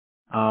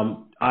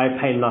I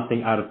pay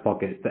nothing out of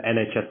pocket. The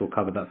NHS will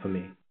cover that for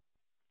me.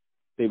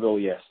 They will,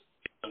 yes.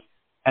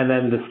 And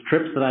then the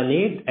strips that I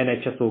need,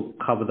 NHS will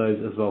cover those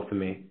as well for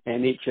me.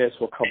 NHS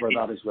will cover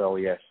that as well,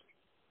 yes.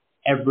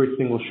 Every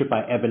single strip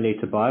I ever need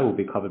to buy will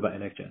be covered by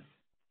NHS.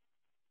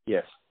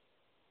 Yes.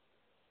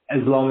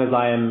 As long as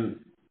I am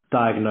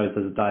diagnosed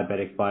as a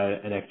diabetic by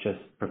an NHS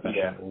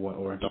professional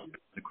or a doctor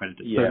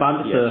accredited. So if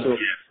I'm just a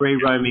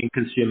free roaming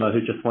consumer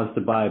who just wants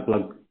to buy a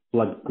blood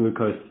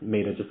glucose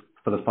meter just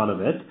for the fun of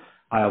it,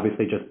 I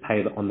obviously just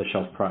pay the on the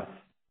shelf price.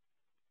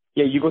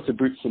 Yeah, you go to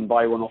Boots and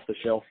buy one off the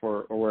shelf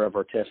or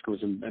wherever,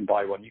 Tesco's, and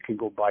buy one. You can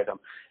go buy them.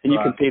 And you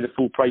can pay the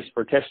full price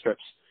for test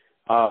strips.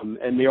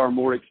 And they are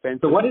more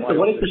expensive. So what is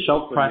the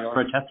shelf price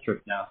for a test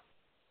strip now?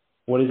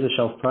 What is the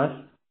shelf price?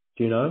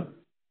 Do you know?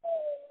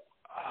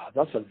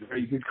 That's a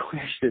very good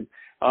question.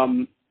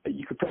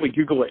 You could probably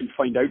Google it and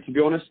find out, to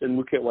be honest, and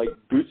look at like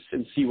Boots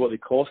and see what they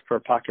cost for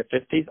a pack of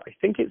 50. I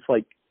think it's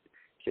like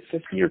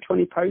 50 or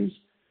 20 pounds,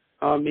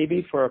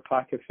 maybe for a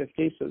pack of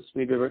 50. So it's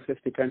maybe about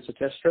 50 pence a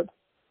test strip.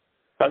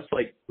 That's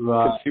like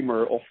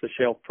consumer off the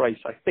shelf price,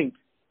 I think.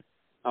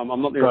 I'm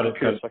not there to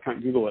so I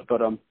can't Google it,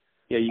 but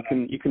yeah, you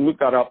can look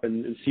that up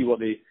and see what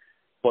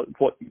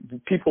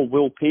people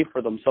will pay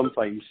for them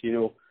sometimes, you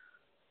know.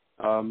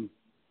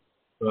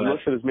 I'm not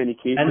sure there's many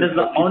cases. And does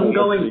the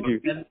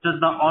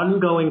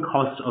ongoing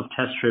cost of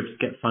test strips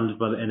get funded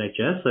by the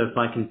NHS? So if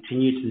I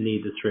continue to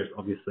need the strip,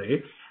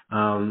 obviously,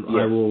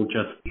 I will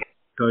just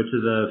go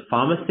to the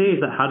pharmacy. Is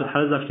that how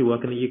does it actually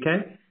work in the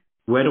UK?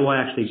 Where do I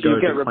actually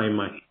go to claim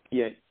my?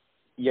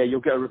 Yeah,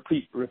 you'll get a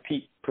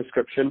repeat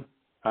prescription,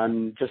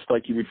 and just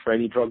like you would for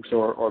any drugs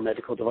or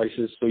medical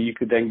devices. So you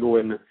could then go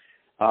and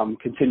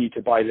continue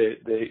to buy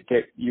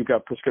you get a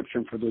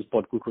prescription for those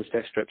blood glucose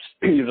test strips.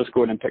 You just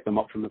go in and pick them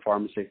up from the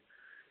pharmacy.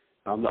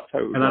 That's how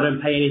it works. And I don't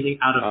pay anything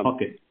out of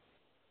pocket?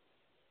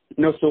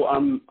 No, so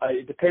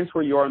it depends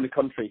where you are in the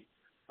country.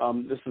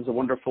 This is a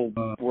wonderful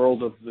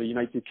world of the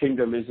United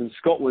Kingdom. Is in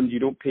Scotland you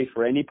don't pay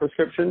for any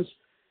prescriptions.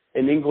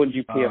 In England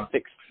you pay a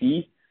fixed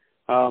fee,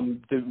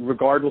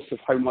 regardless of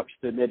how much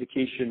the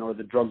medication or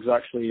the drugs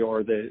actually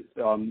or the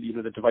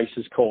the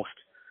devices cost.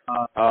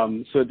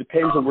 So it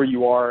depends on where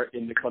you are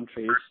in the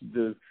country. It's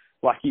the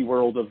wacky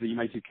world of the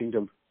United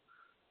Kingdom.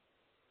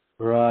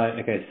 Right.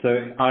 Okay.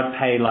 So I'd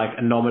pay like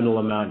a nominal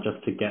amount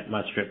just to get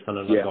my strips on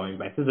an ongoing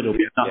basis. It'll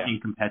be nothing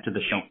compared to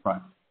the shelf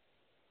price.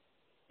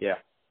 Yeah.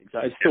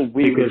 Exactly. It's still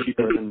way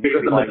cheaper than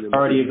because the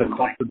majority of the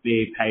cost would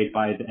be paid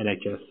by the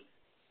NHS.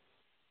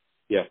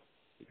 Yeah.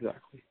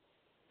 Exactly.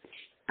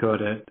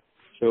 Got it.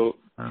 So,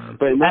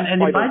 but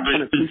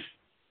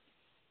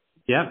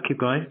keep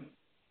going.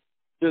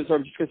 So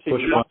I'm just going to say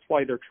that's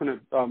why they're trying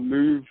to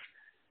move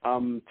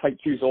type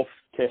 2s off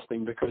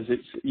testing, because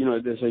it's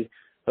there's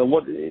a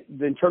lot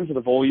in terms of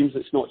the volumes.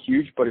 It's not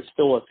huge, but it's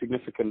still a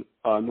significant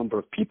number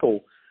of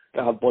people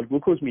that have blood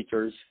glucose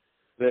meters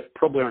that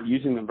probably aren't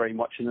using them very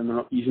much, and then they're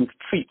not using to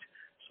treat.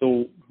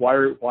 So why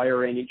are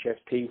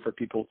NHS paying for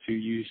people to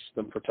use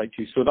them for type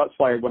 2? So that's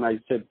why when I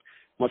said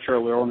much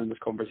earlier on in this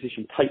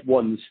conversation, type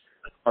 1s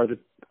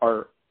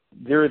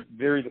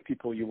they're the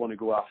people you want to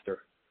go after.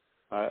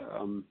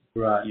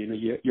 Right.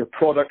 Your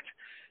product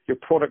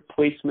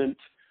placement,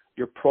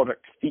 your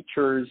product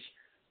features,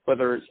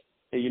 whether it's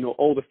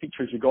all the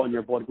features you got on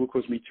your blood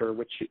glucose meter,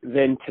 which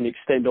then can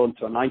extend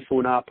onto an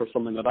iPhone app or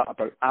something like that,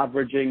 about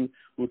averaging,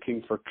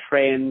 looking for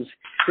trends.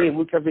 Hey,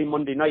 look, every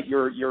Monday night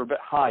you're a bit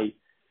high.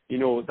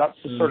 That's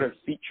the sort of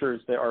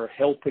features that are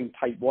helping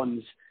type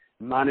 1s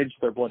manage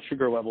their blood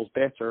sugar levels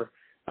better,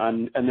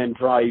 and then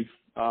drive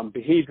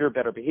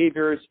better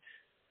behaviors,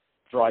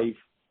 drive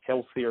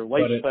healthier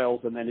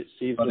lifestyles, and then it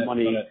saves the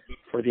money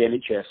for the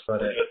NHS.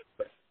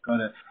 Got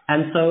it.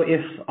 And so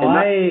if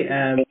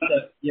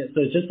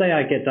so just say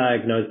I get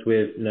diagnosed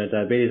with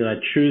diabetes, and I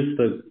choose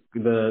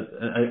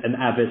an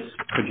Abbott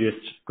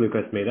produced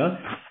glucose meter,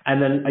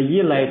 and then a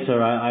year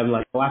later I'm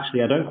like, well,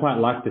 actually I don't quite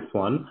like this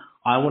one.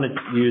 I want to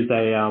use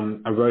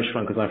a Roche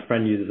one because my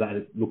friend uses that and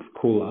it looks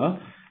cooler.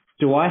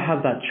 Do I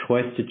have that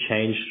choice to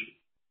change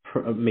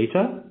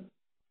meter?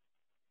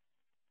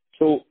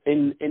 So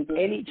in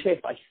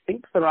NHS, I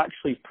think they're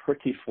actually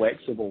pretty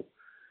flexible.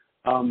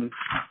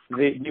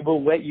 They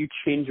will let you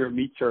change your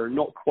meter,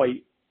 not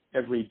quite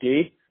every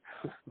day.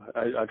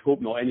 I'd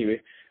hope not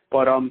anyway.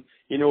 But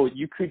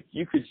you could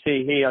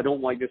say, hey, I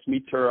don't like this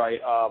meter.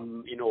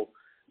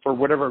 For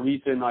whatever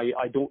reason,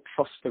 I don't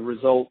trust the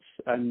results,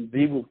 and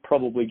they will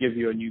probably give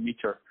you a new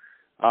meter.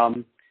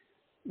 And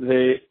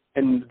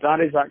that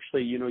is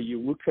actually, you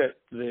look at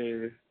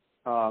the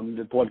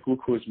blood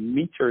glucose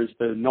meters,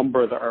 the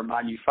number that are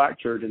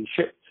manufactured and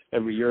shipped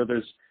every year.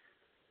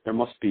 There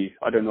must be,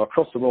 I don't know,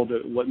 across the world,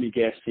 let me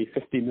guess, say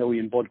 50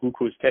 million blood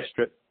glucose test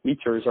strip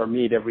meters are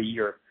made every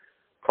year,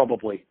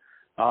 probably.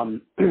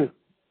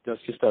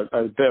 That's just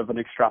a bit of an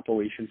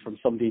extrapolation from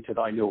some data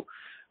that I know.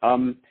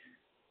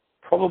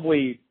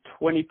 Probably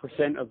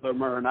 20% of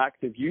them are in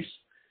active use.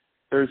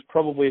 There's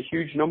probably a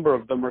huge number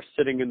of them are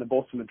sitting in the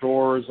bottom of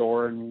drawers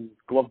or in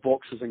glove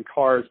boxes in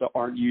cars that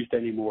aren't used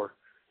anymore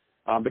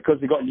because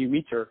they got a new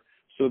meter.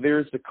 So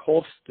there's the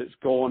cost that's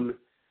gone